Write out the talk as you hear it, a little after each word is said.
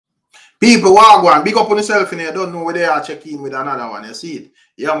People walk one, big up on yourself in here, don't know where they are checking with another one. You see it?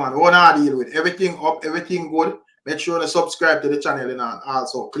 Yeah, man. Wanna deal with everything up, everything good. Make sure to subscribe to the channel and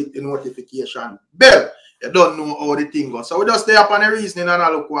also click the notification bell. You don't know how the thing goes. So we just stay up on the reasoning and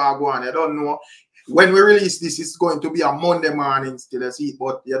look what go on. You don't know. When we release this, it's going to be a Monday morning still, you see,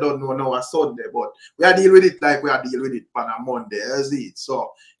 but you don't know now a Sunday. But we are deal with it like we are deal with it on a Monday, you see it.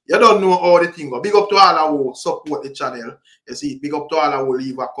 So you don't know how the thing go. Big up to all who support the channel. You see it. Big up to all who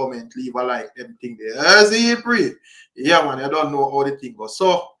leave a comment, leave a like, them thing there. You see it, pre. Yeah, man, you don't know how the thing goes.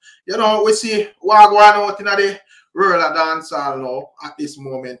 So, you know, we see what going out in the world of dancehall now at this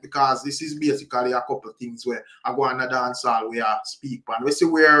moment, because this is basically a couple of things where I go on the dancehall where I speak. And we see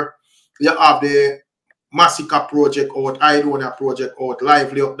where you have the Masicka project out, Idonia project out,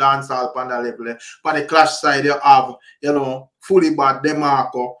 lively up dancehall on the level. On the clash side, you have, you know, fully bad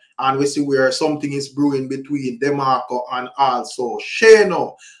Demarco, and we see where something is brewing between Demarco and also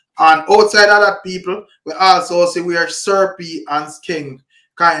Shano. And outside of that, people, we also see where Serpy and Skeng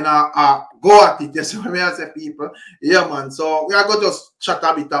kind of go at it. You see what I say, people? Yeah, man. So we are going to just chat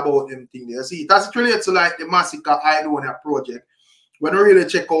a bit about them thing there. See, that's related to like the Masicka Idonia project. When we really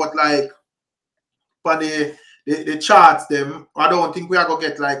check out like for the charts them, I don't think we are gonna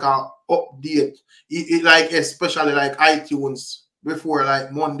get like a update. Like especially like iTunes before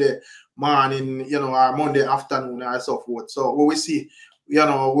like Monday morning, you know, or Monday afternoon or so forth. So we will see, you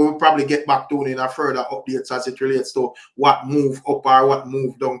know, we'll probably get back to in a further updates as it relates to what move up or what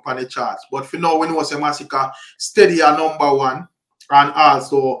move down on the charts. But for now, we know say Masicka steady at #1. And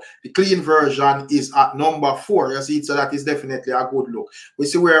also, the clean version is at #4. You see, so that is definitely a good look. We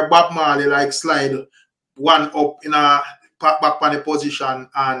see where Bob Marley like slide one up in a back on the position,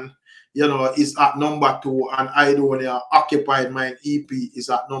 and you know is at #2, and Idonia Occupied Mind EP is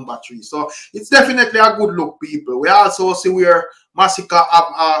at #3. So it's definitely a good look, people. We also see where Masicka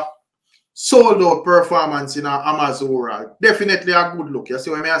have a sold out performance in Amazura. Definitely a good look. You see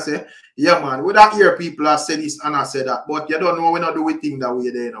what I say? Yeah, man. We don't hear people have said this and I said that, but you don't know we not do we thing that way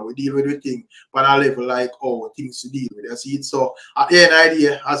there. You know. We deal with the thing on a level like things to deal with. You see it? So at the end of the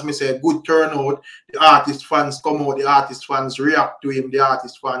day, as me say, good turnout. The artist fans come out, the artist fans react to him, the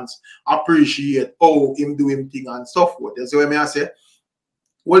artist fans appreciate how him do him thing and so forth. You see what I say?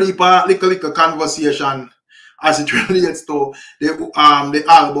 Well, little conversation as it relates to the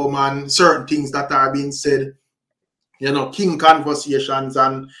album and certain things that are being said, you know, king conversations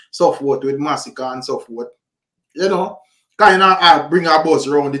and so forth with Masicka and so forth, you know, kind of bring a buzz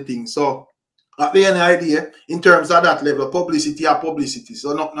around the thing. So at the end of the day, in terms of that level, publicity are publicity,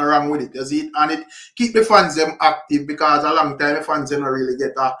 so nothing wrong with it, you see it? And it keep the fans them active, because a long time the fans them don't really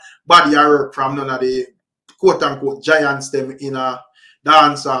get a body of work from none of the quote-unquote giants them in a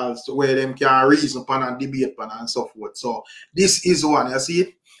dancehall where them can reason upon and debate upon and so forth. So this is one, you see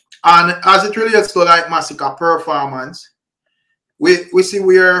it? And as it relates to like Masicka performance, we see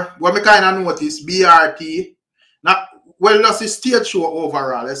where we kind of notice BRT, not well, that's a stage show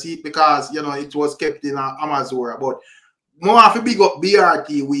overall, you see it? Because you know it was kept in Amazura, but more have to big up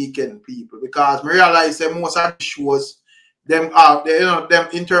BRT weekend, people, because we realize that most of the shows them out there, you know, them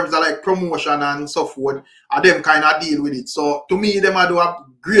in terms of like promotion and so forth, and them kind of deal with it. So to me, them I do a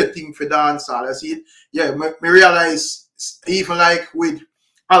great thing for dancehall. You see it? Yeah, me realize even like with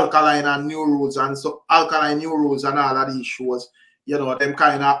Alkaline and New Rules and so Alkaline, New Rules and all of these shows, you know, them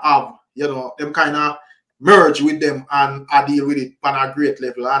kind of have, you know, them kind of merge with them and I deal with it on a great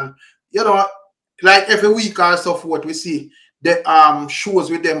level. And you know, like every week or so forth, we see the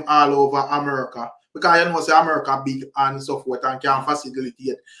shows with them all over America. Because you know, say America big and so forth and can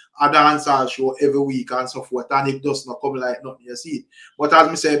facilitate a dancehall show every week and so forth, and it does not come like nothing, you see it. But as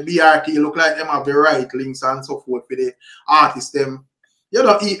me say, BRT look like them have the right links and so forth for the artists them, you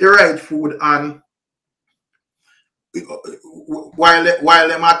know, eat the right food, and while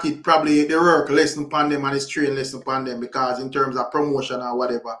them at it, probably the work lesson upon them and the strain lesson upon them, because in terms of promotion or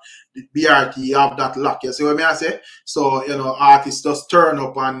whatever, the BRT have that luck, you see what I say? So, you know, artists just turn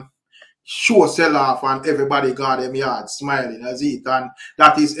up and show sell off and everybody got them yard smiling as it, and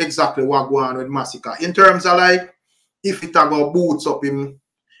that is exactly what going on with Masicka. In terms of like if it go boots up in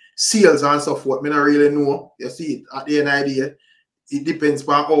sales and so forth, me not really know. You see it at the end of the day, it depends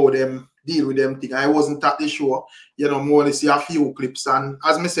on how them deal with them thing. I wasn't at the show, you know, more only see a few clips, and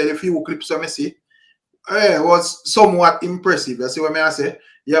as me said, a few clips I see was somewhat impressive. You see what I say?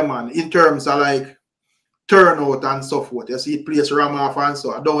 Yeah, man, in terms of like turnout and so forth. You see it plays ram off and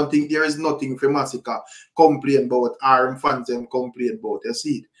so. I don't think there is nothing for Masicka complain about or fans them complain about. You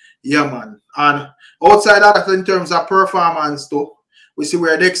see it? Yeah, man. And outside of that, in terms of performance too, We see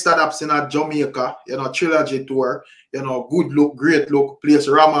where Dexter Daps in a Jamaica, you know, trilogy tour, you know, good look, great look, plays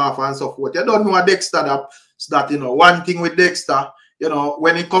Ramath and so forth. You don't know a Dexter Daps that, you know, one thing with Dexter, you know,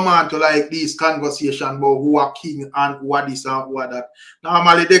 when it come on to like these conversations about who are king and who are this and who are that,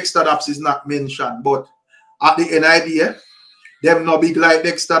 normally Dexter Daps is not mentioned, but at the end idea, them no big like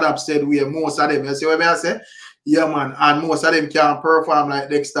Dexter Daps said we most of them, you see what I say? Yeah, man, and most of them can't perform like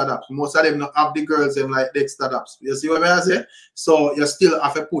Dexter Daps. Most of them not have the girls them like Dexter Daps. You see what I say? So you still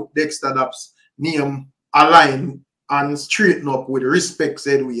have to put Dexter Daps name align and straighten up with respect,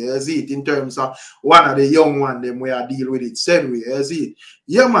 said we. You see it in terms of one of the young one them where I deal with it, said we. You see it?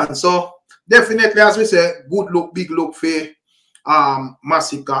 Yeah, man. So definitely, as we say, good look, big look for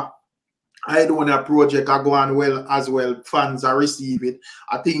Masicka. I do a project are going well as well. Fans are receive it.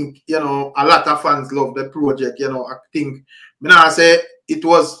 I think, you know, a lot of fans love the project. You know, I think, I say it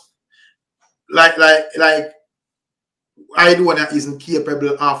was like I do isn't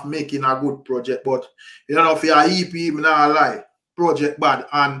capable of making a good project, but you know, for your EP, me not lie, project bad.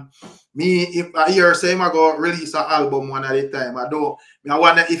 And me, if I hear say I go release an album one at a time, I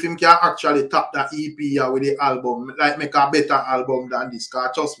wonder if him can actually tap that EP with the album, like make a better album than this. Cause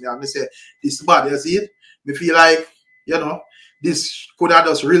trust me, I say this bad, you see it? Me feel like, you know, this could have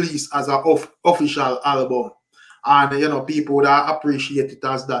just released as an official album. And you know, people would appreciate it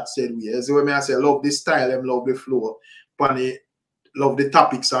as that said we. You see what I say, love the style and love the flow. Funny, love the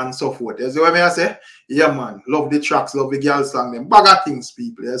topics and so forth. You see what I say? Yeah, man. Love the tracks, love the girl song, them. Bag of things,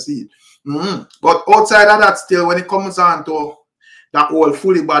 people. You see it? But outside of that, still, when it comes on to that old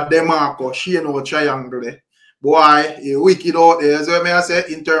fully bad Demarco, she ain't no triangle there. Boy, wicked out there. You see what I say?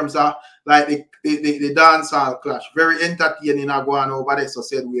 In terms of like the dancehall clash. Very entertaining going over there. So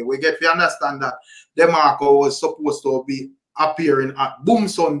said we get to understand that Demarco was supposed to be appearing at Boom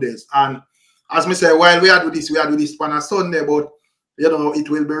Sundays. And as me say, while we do this on a Sunday, but you know, it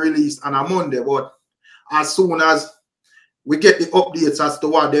will be released on a Monday. But as soon as we get the updates as to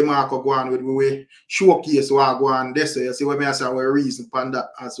what Demarco go on with, we will showcase what go on this. You see what I say, we reason for that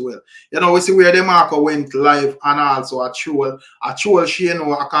as well. You know, we see where Demarco went live and also a troll she you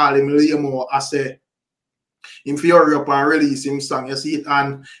know, I call him Lemo, I say him for hurry up and release him song, you see it.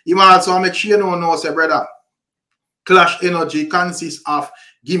 And he also make sure you know, say, brother, Clash Energy consists of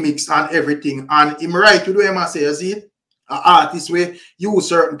gimmicks and everything. And him right to do him, I say, you see it? An artist where use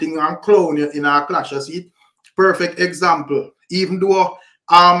certain things and clown in our clash, you see it? Perfect example. Even though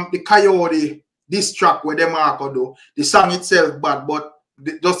the Kyodi, this track where Demarco do, the song itself bad, but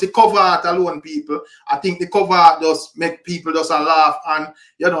just the cover art alone, people, I think the cover art just make people just laugh and,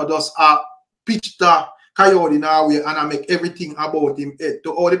 you know, just pitch the Kyodi now way and I make everything about him head.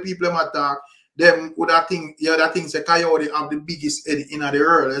 To all the people them attack, them would have think, yeah, that thing say Kyodi have the biggest head in the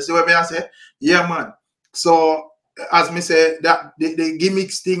world. You see what I say? Yeah, man. So as me say, that the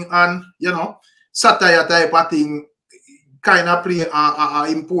gimmicks thing and, you know, satire type of thing kind of play a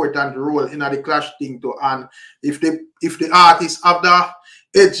important role in the clash thing too. And if the artists have the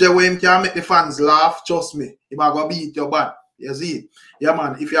edge where him can make the fans laugh, trust me, he might go beat your bad. You see? Yeah,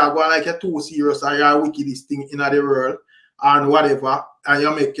 man. If you are going like you're too serious or you're wickedest thing in the world and whatever, and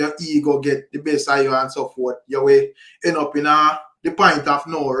you make your ego get the best of you and so forth, you will end up in the point of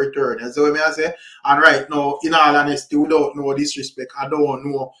no return. You see what I say? And right now, in all honesty, without no disrespect, I don't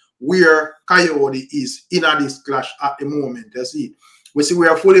know where Kyodi is in this clash at the moment. You see? We see we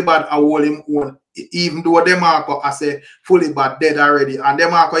are fully bad I hold him on. Even though Demarco I say fully bad dead already. And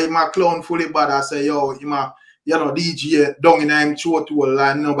Demarco him a clown fully bad I say yo him a you know DJ down in him throat hole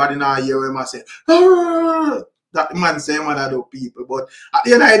and nobody now hear him I say that man say man of the people. But at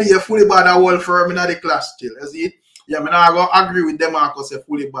the end of the day fully bad I hold firm in the clash still. You see? Yeah, I mean I go agree with Demarco say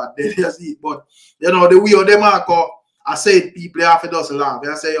fully bad dead. You see? But you know the way of Demarco I said people have to just laugh.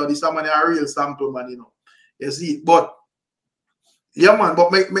 I say, yo, this is a real sample, man, you know. You see, but yeah, man,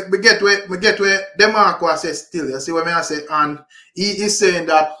 but me get where Demarco I say still, you see what I say, and he is saying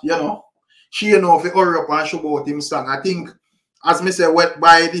that, you know, she you know if you hurry up and show about him song. I think as me say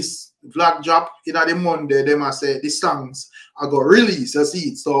by this vlog drop in the Monday, them I say the songs are gonna release, you see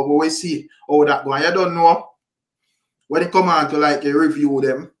it. So we see how that go. And you don't know when it come on to like a review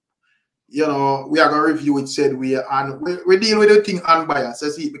them. You know, we are going to review it, said we, and we deal with the thing unbiased,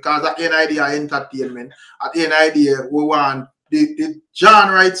 you see, because at the end idea entertainment, at the end idea, we want the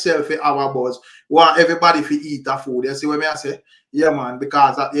genre itself for our buzz, we want everybody to eat the food, you see what I say? Yeah, man,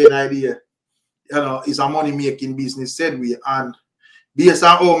 because at the end idea, you know, it's a money-making business, said we, and based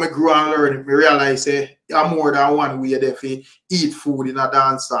on how I grew and learn, we realize, say, there's more than one way there to eat food in a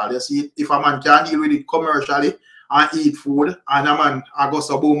dance hall, you see, if a man can deal with it commercially and eat food, and a man, I go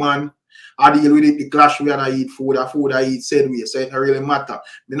so boom, man, I deal with it, the clash we and I eat food, or food I eat said way, so it don't really matter.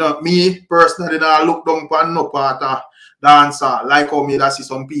 Me personally, I look down upon no part of dancer, like how me that see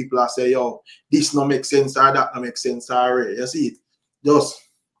some people I say, yo, this no make sense or that no make sense or you see it. Just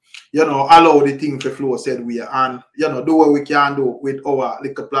allow the thing to flow said way and do what we can do with our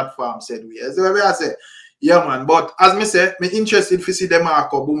little platform said way. So I say, yeah man, but as me say, me interested to see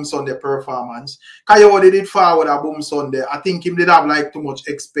Demarco Boom Sunday performance. Kyodi did forward a Boom Sunday. I think him did have like too much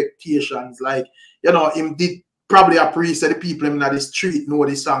expectations. Like, him did probably appreciate the people in the street know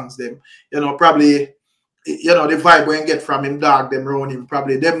the songs them. Probably the vibe we get from him dog them around him.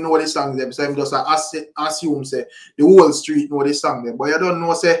 Probably them know the songs them. So him just assume say the whole street know the song them. But you don't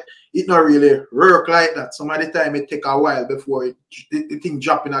know say it not really work like that. Some of the time it take a while before the thing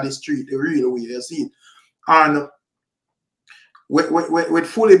dropping at the street the real way, you see it. And with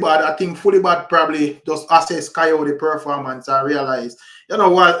Fully Bad, I think Fully Bad probably just assess Kyodi performance and realize,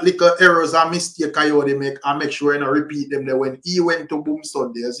 what little errors and mistake Kyodi make and make sure repeat them there when he went to Boom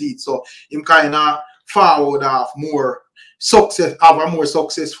Sunday, you see it. So him kind of forward have more success, have a more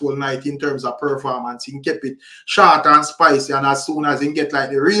successful night in terms of performance. He kept it short and spicy, and as soon as he get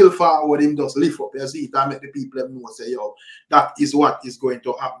like the real forward, him just lift up, you see it, and make the people know say, yo, that is what is going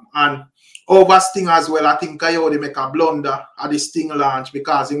to happen. And over Sting as well, I think Kyodi make a blunder at the Sting launch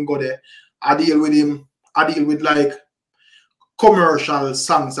because him go there. I deal with like commercial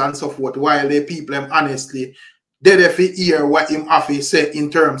songs and so forth, while the people honestly they hear what him have to say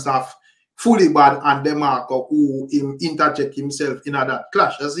in terms of Fully Bad and Demarco, who him interject himself in that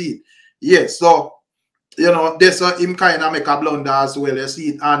clash, you see it. Yes, so this him kind of make a blunder as well, you see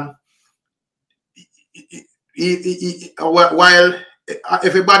it. And while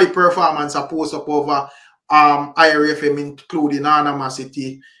everybody performance are post up over IRFM, including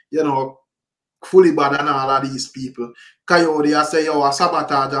Masicka, Fully Bad and all of these people. Kyodi, I say, a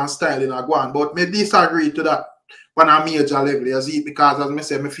sabotage and styling are going. But me disagree to that on a major level, you see, because as I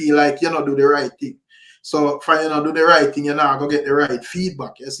say, me feel like do the right thing. So for do the right thing, you're not going to get the right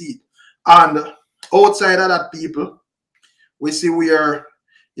feedback, you see. And outside of that, people, we see where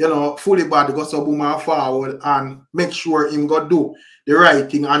Fully Bad go so boom and forward and make sure him go do the right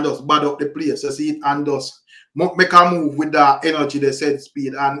thing and just bad up the place, you see it, and just make a move with that energy, the said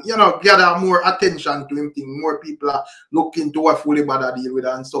speed, and gather more attention to him thing. More people are looking to what Fully Bad deal with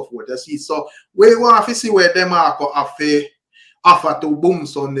and so forth, you see. So we want to see where Demarco offer to Boom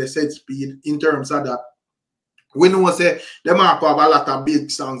Sunday said speed in terms of that. We know say Demarco have a lot of big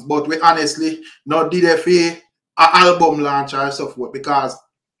songs, but we honestly not did a album launch or so forth, because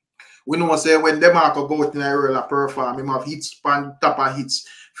we know say when Demarco go out in a real perform, him have hits on top of hits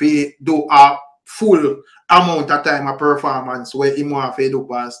for do a full amount of time of performance where he want to do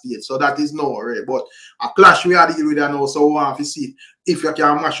on stage. So that is no right. But a clash we are dealing with now, so we want to see if you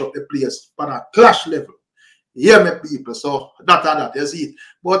can mash up the place on a clash level. Yeah, me people. So that you see it.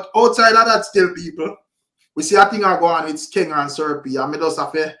 But outside of that still, people, we see a thing are going with Skeng and Serpy, and me just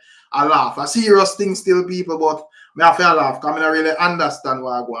have a laugh. A serious thing still, people, but me have a laugh because I don't really understand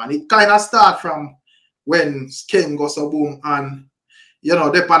what I go on. It kind of start from when Skeng goes so boom and they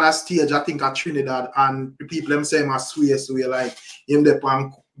on a stage, I think at Trinidad, and the people them say must sway like him they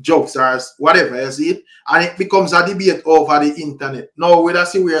on jokes or whatever, you see it? And it becomes a debate over the internet. Now we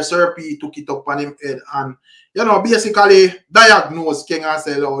see where Serpy took it up on him head and basically diagnose Skeng and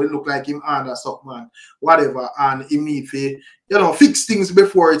say, oh, it look like him under something, whatever, and he need to fix things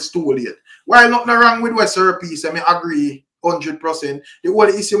before it's too late. While nothing wrong with what Serpy say, I agree 100%. The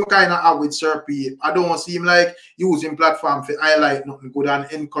only issue I kind of have with Serpy, I don't see him like using platform for highlight nothing good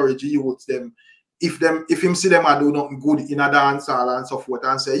and encourage youth them. If him see them I do nothing good in a dance hall and so forth,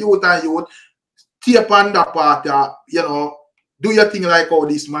 and say youth tape on that part, do your thing like how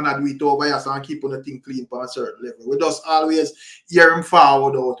this man do it over here and keep on the thing clean for a certain level. We just always hear him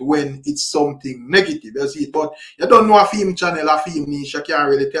forward out when it's something negative, you see. But you don't know a film channel, a film niche, you can't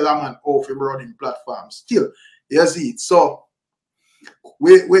really tell a man how to run in platforms. Still, you see it. So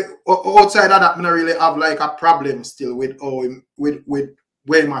we outside of that, I don't really have like a problem still with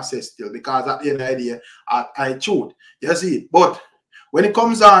where my say still, because at the end of the day, I shoot. You see it. But when it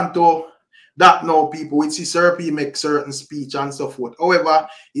comes down to that now, people, we see Serpy make certain speech and so forth. However,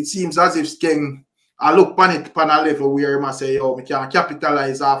 it seems as if Skeng I look on it on a level where I must say, oh, we can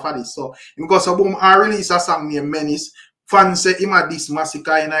capitalize off of this. So him go so boom and release a song named Menace. Fans say him a this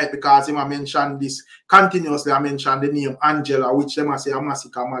Masicka in it because him a mention this continuously. I mention the name Angela, which they must say a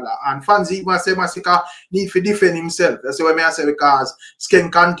Masicka mother. And fans even say Masicka need to defend himself. That's what I say, because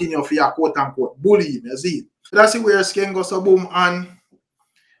Skeng continue for your quote unquote bully him, you see. That's where Skeng go so boom and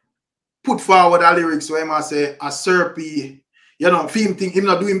put forward the lyrics where I must say a Serpy, you know, him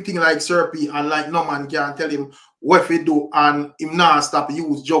not do him thing like Sir P, and like no man can tell him what he do, and him not stop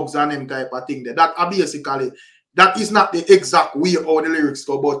use jugs and them type of thing. That are basically, that is not the exact way how the lyrics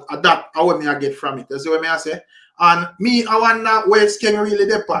go, but that how me I get from it. You see what me I say? And me, I wonder where Skeng really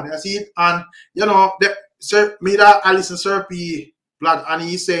depend. You see it? And you know, me that I listen Sir P blog, and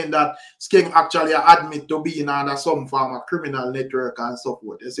he's saying that Skeng actually admit to being under some form of criminal network and so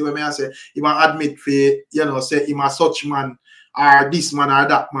forth. You see what me I say? He might admit for, you know, say him a such man or this man or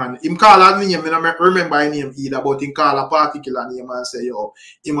that man. Him call a name, I don't remember his name either, but him call a particular name and say, yo,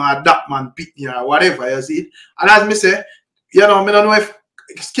 him a that man pick me or whatever, you see it? And as me say, you know, I don't know if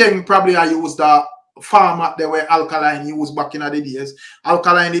Skeng probably I use the format there where Alkaline used back in the days.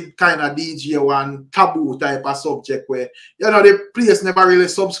 Alkaline did kind of DJ one taboo type of subject where, you know, the place never really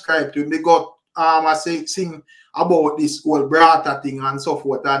subscribed to him. They got I say sing about this whole brata thing and so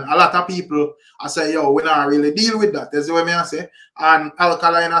forth. And a lot of people I say, yo, we not really deal with that. That's what I say. And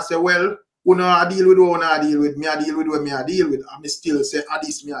Alkaline I say, well, we not deal with what I deal with. Me I deal with what me I deal with. And me still say,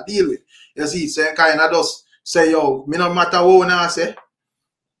 this me I deal with. You see, so kind of just say, yo, me no matter what I say.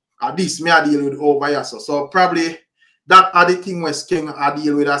 This me I deal with over here. So probably that are the thing where Skeng I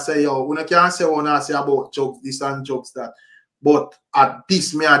deal with. I say, yo, we can't say what I say about jokes, this and jokes that. But at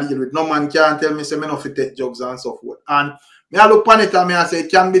this me I deal with. No man can tell me say me not fit take jokes and so forth. And me I look on it and me I say it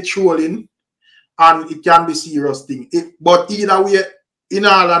can be trolling and it can be serious thing. But either way, in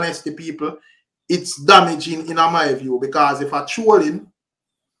all honesty, people, it's damaging in my view, because if I trolling,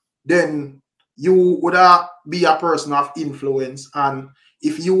 then you would be a person of influence, and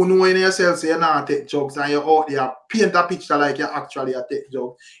if you know in yourself say you're not take jokes and you're out there paint a picture like you're actually a take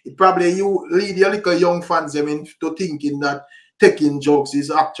joke, it probably you lead your little young fans them into thinking that taking jokes is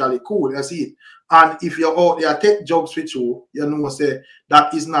actually cool, you see it. And if you're out there take jokes with you, you know say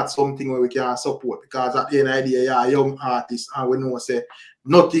that is not something where we can support, because at the end of the day you're a young artist and we know say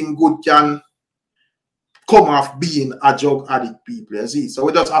nothing good can come off being a drug addict, people, you see. So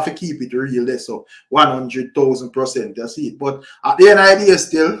we just have to keep it real there, so 100,000%, you see. But at the end of the day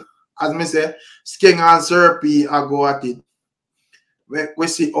still, as me say, Skeng and Sir P are go at it. We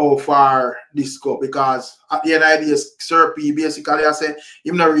see how far this go, because at the end of the day, Sir P basically I say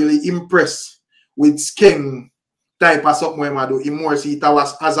him not really impressed with Skeng type of something when I do. He more see it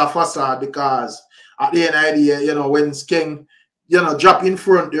as a facade, because at the end of the day, you know, when Skeng, you know, drop in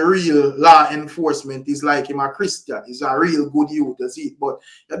front the real law enforcement is like him a Christian. He's a real good youth, you see. But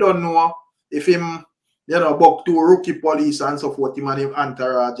you don't know if him, you know, buck to rookie police and so forth, him and him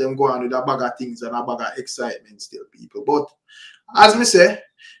entourage, them go on with a bag of things and a bag of excitement still, people. But as me say,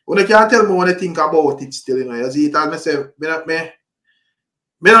 when you can't tell me what I think about it still, you know, you see it, as me say, me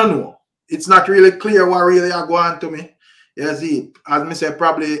don't know. It's not really clear what really are going to me. You see it. As me say,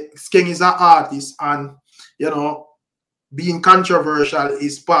 probably Skeng is an artist, and, you know, being controversial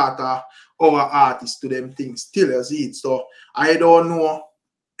is part of our artists to them things still, you see it. So I don't know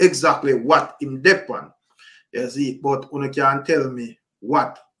exactly what him depend, you see it, but you can tell me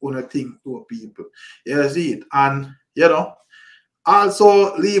what you think to people, you see it. And you know,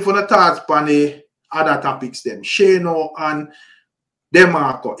 also leave on the thoughts on the other topics them, Shano and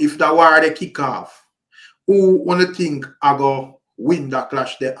Demarco, if the war they kick off, who you think are going win the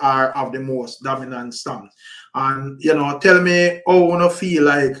clash? They are of the most dominant stance. And, you know, tell me how you feel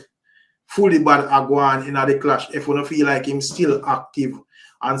like fully bad are going in the clash, if you feel like him still active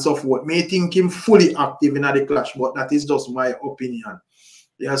and so forth. May think him fully active in the clash, but that is just my opinion.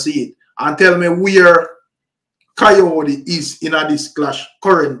 You see it. And tell me where Kyodi is in this clash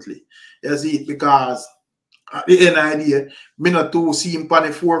currently. You see it, because at the end of the day, me not to see him on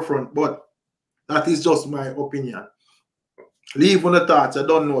the forefront, but that is just my opinion. Leave on the thoughts. I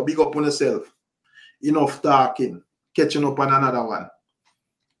don't know. Big up on yourself. Enough talking. Catching up on another one.